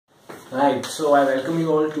Right, so I welcome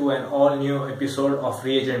you all to an all new episode of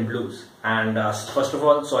Reagent Blues. And first of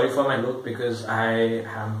all, sorry for my look because I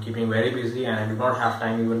am keeping very busy and I do not have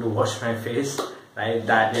time even to wash my face. Right,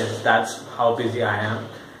 that's how busy I am.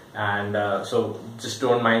 And so just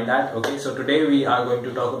don't mind that. Okay, so today we are going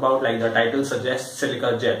to talk about, like the title suggests,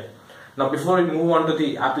 Silica Gel. Now, before we move on to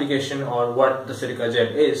the application or what the Silica Gel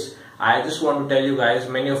is, I just want to tell you guys.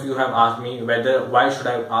 Many of you have asked me why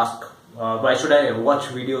should I watch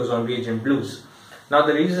videos on Reagent Blues. Now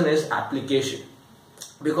the reason is application,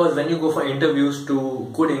 because when you go for interviews to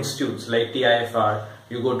good institutes like TIFR,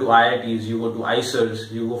 you go to IITs, you go to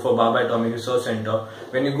ICERs, you go for Baba Atomic Research Center.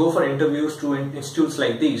 When you go for interviews to institutes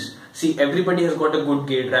like these, see, everybody has got a good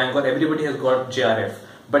gate rank or everybody has got JRF.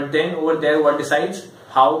 But then over there, what decides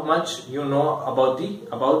how much you know about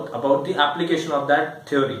the application of that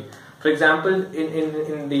theory. For example,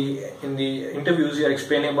 in the interviews, you are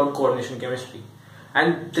explaining about coordination chemistry,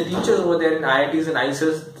 and the teachers over there in IITs and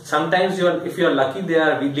ICERs, sometimes if you are lucky, they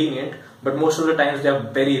are lenient, but most of the times they are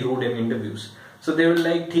very rude in interviews. So they will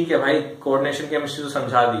like, ठीक है भाई, coordination chemistry तो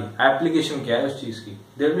समझा दी, application क्या है उस चीज की?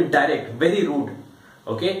 They will be direct, very rude,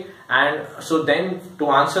 okay? And so then to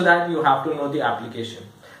answer that, you have to know the application.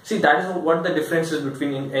 See, that is what the difference is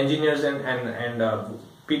between engineers and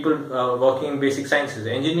people working in basic sciences.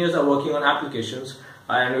 Engineers are working on applications,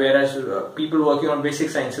 and whereas people working on basic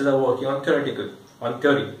sciences are working on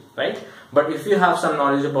theory, right? But if you have some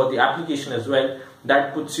knowledge about the application as well,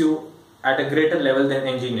 that puts you at a greater level than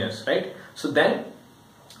engineers, right? So then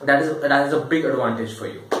that is a big advantage for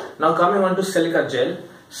you. Now coming on to Silica Gel.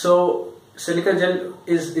 So Silica Gel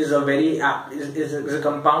is a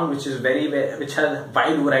compound which has a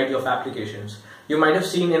wide variety of applications. You might have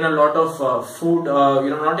seen in a lot of food,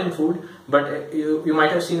 not in food, but you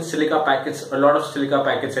might have seen silica packets, a lot of silica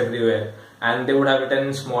packets everywhere, and they would have written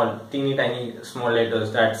in teeny tiny small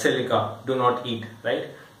letters that silica, do not eat, right?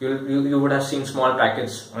 You would have seen small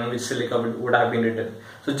packets on which silica would have been written.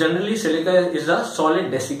 So generally, silica is a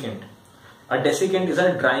solid desiccant. A desiccant is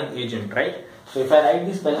a drying agent, right? So if I write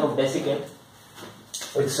the spelling of desiccant,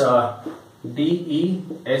 it's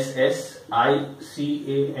D-E-S-S-I-C-A-N-T,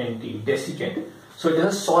 desiccant. So it is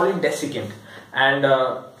a solid desiccant, and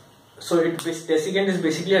desiccant is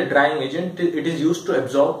basically a drying agent. It is used to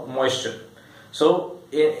absorb moisture. So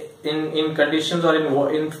in conditions or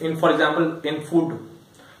in for example in food,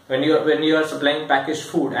 when you are supplying packaged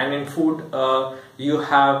food, and in food you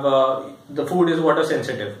have the food is water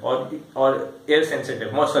sensitive or air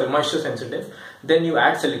sensitive, moisture sensitive, then you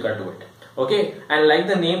add silica to it. Okay, and like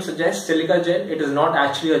the name suggests, Silica Gel, it is not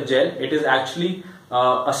actually a gel, it is actually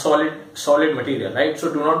a solid material, right?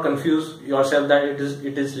 So do not confuse yourself that it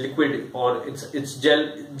is liquid or it's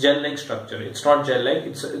gel like structure. It's not gel like,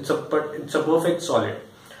 it's a perfect solid.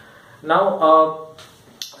 Now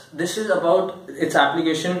this is about its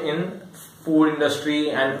application in food industry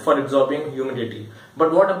and for absorbing humidity.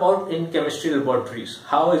 But what about in chemistry laboratories?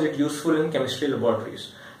 How is it useful in chemistry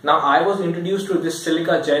laboratories? Now, I was introduced to this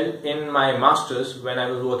Silica Gel in my masters when I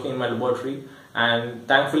was working in my laboratory, and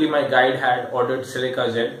thankfully my guide had ordered Silica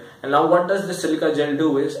Gel. And now what does the Silica Gel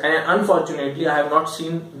do is, and unfortunately I have not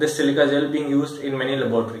seen this Silica Gel being used in many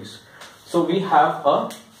laboratories. So we have a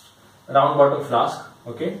round bottom flask,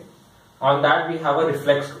 okay? On that we have a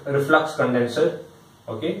reflux condenser,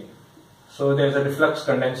 okay? So there's a reflux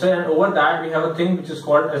condenser, and over that we have a thing which is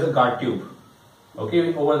called as a guard tube.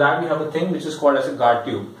 Okay, over that we have a thing which is called as a guard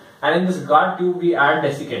tube, and in this guard tube we add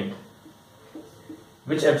desiccant,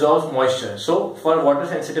 which absorbs moisture. So for water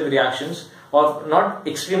sensitive reactions, or not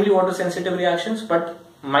extremely water sensitive reactions, but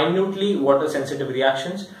minutely water sensitive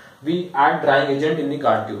reactions, we add drying agent in the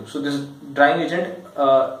guard tube. So this drying agent,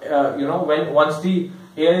 once the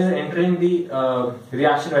air is entering the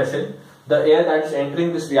reaction vessel, the air that is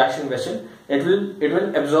entering this reaction vessel, it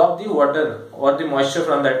will absorb the water or the moisture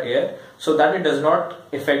from that air, so that it does not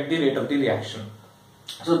affect the rate of the reaction.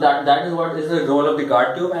 So that is what is the role of the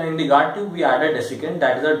guard tube, and in the guard tube we add a desiccant,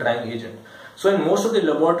 that is a drying agent. So in most of the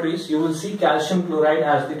laboratories you will see calcium chloride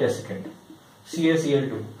as the desiccant,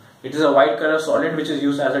 CaCl2. It is a white color solid which is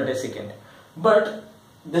used as a desiccant. But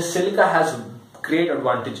the silica has great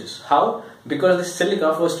advantages. How? Because the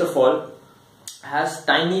silica, first of all, has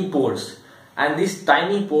tiny pores, and these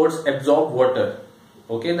tiny pores absorb water.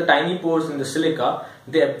 Okay, the tiny pores in the silica,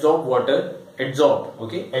 they absorb water, absorb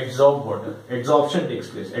water. Absorption takes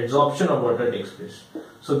place. Absorption of water takes place.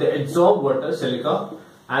 So they absorb water, silica,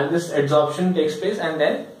 and this absorption takes place, and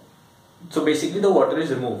then so basically the water is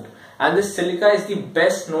removed. And this silica is the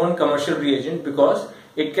best known commercial reagent because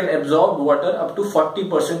it can absorb water up to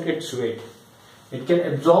 40% its weight. It can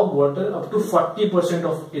absorb water up to 40%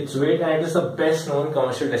 of its weight, and it is the best known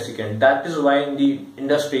commercial desiccant. That is why in the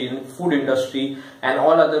industry, in food industry and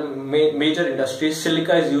all other major industries,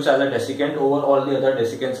 silica is used as a desiccant over all the other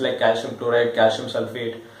desiccants like calcium chloride, calcium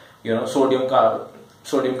sulfate,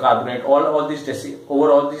 sodium carbonate, all these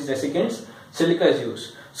over all these desiccants, silica is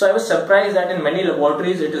used. So I was surprised that in many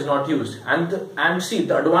laboratories it is not used. And see,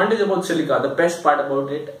 the advantage about silica, the best part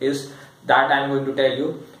about it is that I am going to tell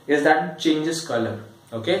you, is that it changes color.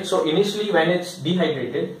 Okay, so initially when it's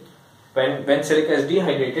dehydrated, when silica is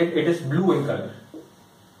dehydrated, it is blue in color.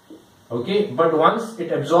 Okay, but once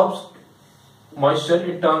it absorbs moisture,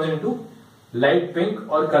 it turns into light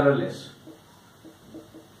pink or colorless.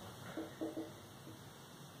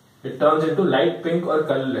 It turns into light pink or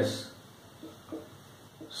colorless.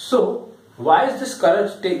 So why is this color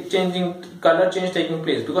change taking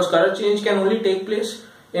place? Because color change can only take place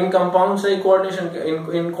in compounds like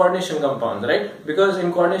coordination compounds, right? Because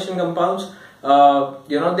in coordination compounds,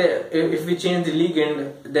 if we change the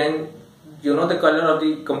ligand, then the color of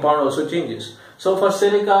the compound also changes. So for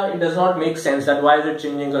silica, it does not make sense that why is it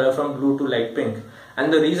changing color from blue to light pink.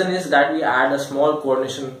 And the reason is that we add a small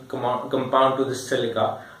coordination compound to this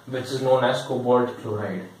silica, which is known as cobalt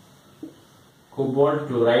chloride. Cobalt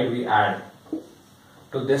chloride we add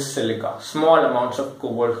to this silica, small amounts of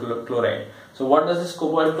cobalt chloride. So what does this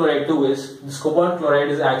cobalt chloride do is, this cobalt chloride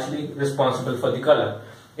is actually responsible for the color.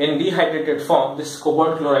 In dehydrated form, this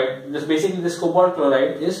cobalt chloride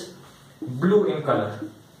is blue in color.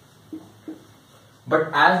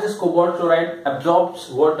 But as this cobalt chloride absorbs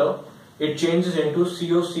water, it changes into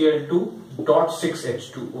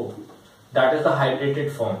CoCl2.6H2O. That is the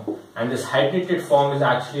hydrated form. And this hydrated form is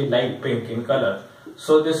actually light pink in color.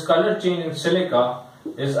 So this color change in silica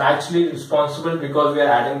is actually responsible because we are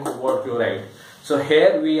adding cobalt chloride. So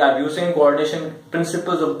here we are using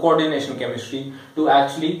principles of coordination chemistry to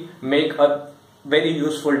actually make a very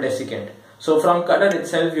useful desiccant. So from color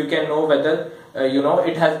itself, you can know whether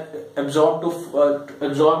it has absorbed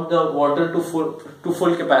the water to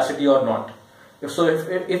full capacity or not.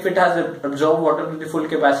 If it has absorbed water to the full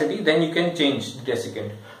capacity, then you can change the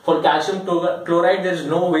desiccant. For calcium chloride, there is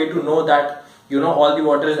no way to know that all the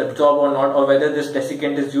water is absorbed or not, or whether this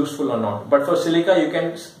desiccant is useful or not. But for silica, you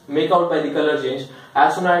can make out by the color change.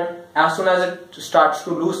 As soon as it starts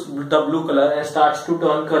to lose the blue color and starts to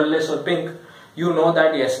turn colorless or pink, you know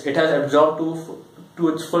that yes, it has absorbed to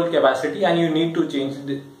its full capacity, and you need to change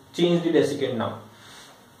the desiccant now.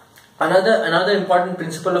 Another important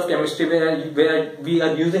principle of chemistry where we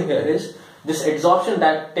are using here is this adsorption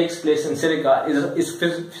that takes place in silica is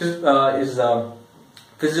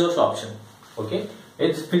physiosorption. Okay,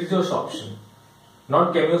 it's physiosorption,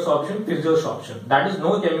 not chemiosorption, physiosorption. That is,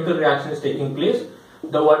 no chemical reaction is taking place.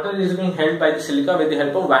 The water is being held by the silica with the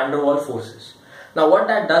help of van der Waals forces. Now what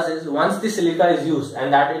that does is, once the silica is used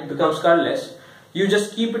and that it becomes colorless, you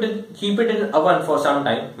just keep it in oven for some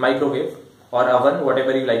time, microwave or oven,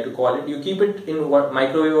 whatever you like to call it. You keep it in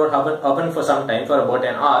microwave or oven for some time, for about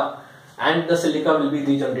an hour, and the silica will be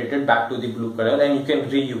regenerated back to the blue color, and you can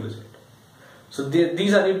reuse it. So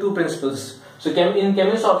these are the two principles. So in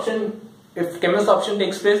chemiosorption, if chemiosorption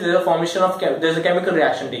takes place, there's a chemical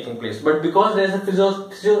reaction taking place. But because there's a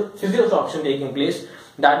physiosorption taking place,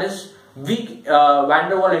 that is, weak van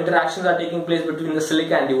der Waals interactions are taking place between the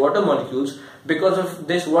silica and the water molecules. Because of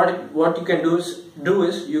this, what you can do is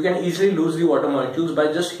you can easily lose the water molecules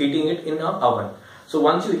by just heating it in an oven. So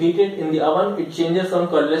once you heat it in the oven, it changes from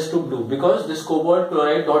colorless to blue, because this cobalt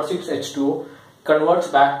chloride .6H2O converts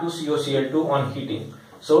back to CoCl2 on heating.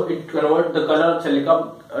 So it converts the color of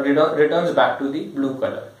silica, returns back to the blue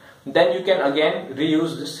color. Then you can again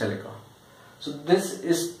reuse this silica. So this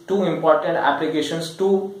is two important applications,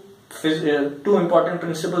 two important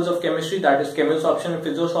principles of chemistry, that is chemiosorption and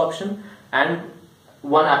physiosorption, and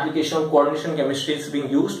one application of coordination chemistry is being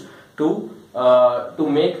used to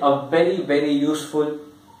make a very, very useful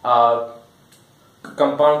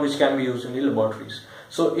compound which can be used in the laboratories.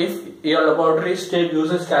 So if your laboratory still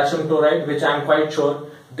uses calcium chloride, which I am quite sure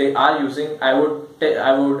they are using, I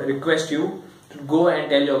would request you to go and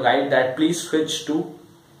tell your guide that please switch to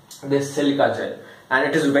this silica gel. And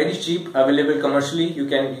it is very cheap, available commercially. You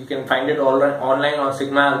can find it online on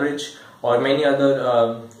Sigma Average or many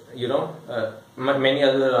other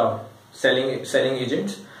selling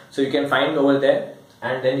agents. So you can find over there,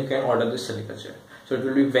 and then you can order this silica gel. So it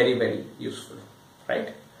will be very, very useful,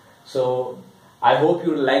 right? So I hope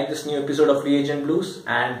you like this new episode of Reagent Blues,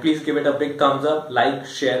 and please give it a big thumbs up, like,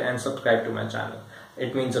 share and subscribe to my channel.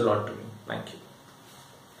 It means a lot to me. Thank you.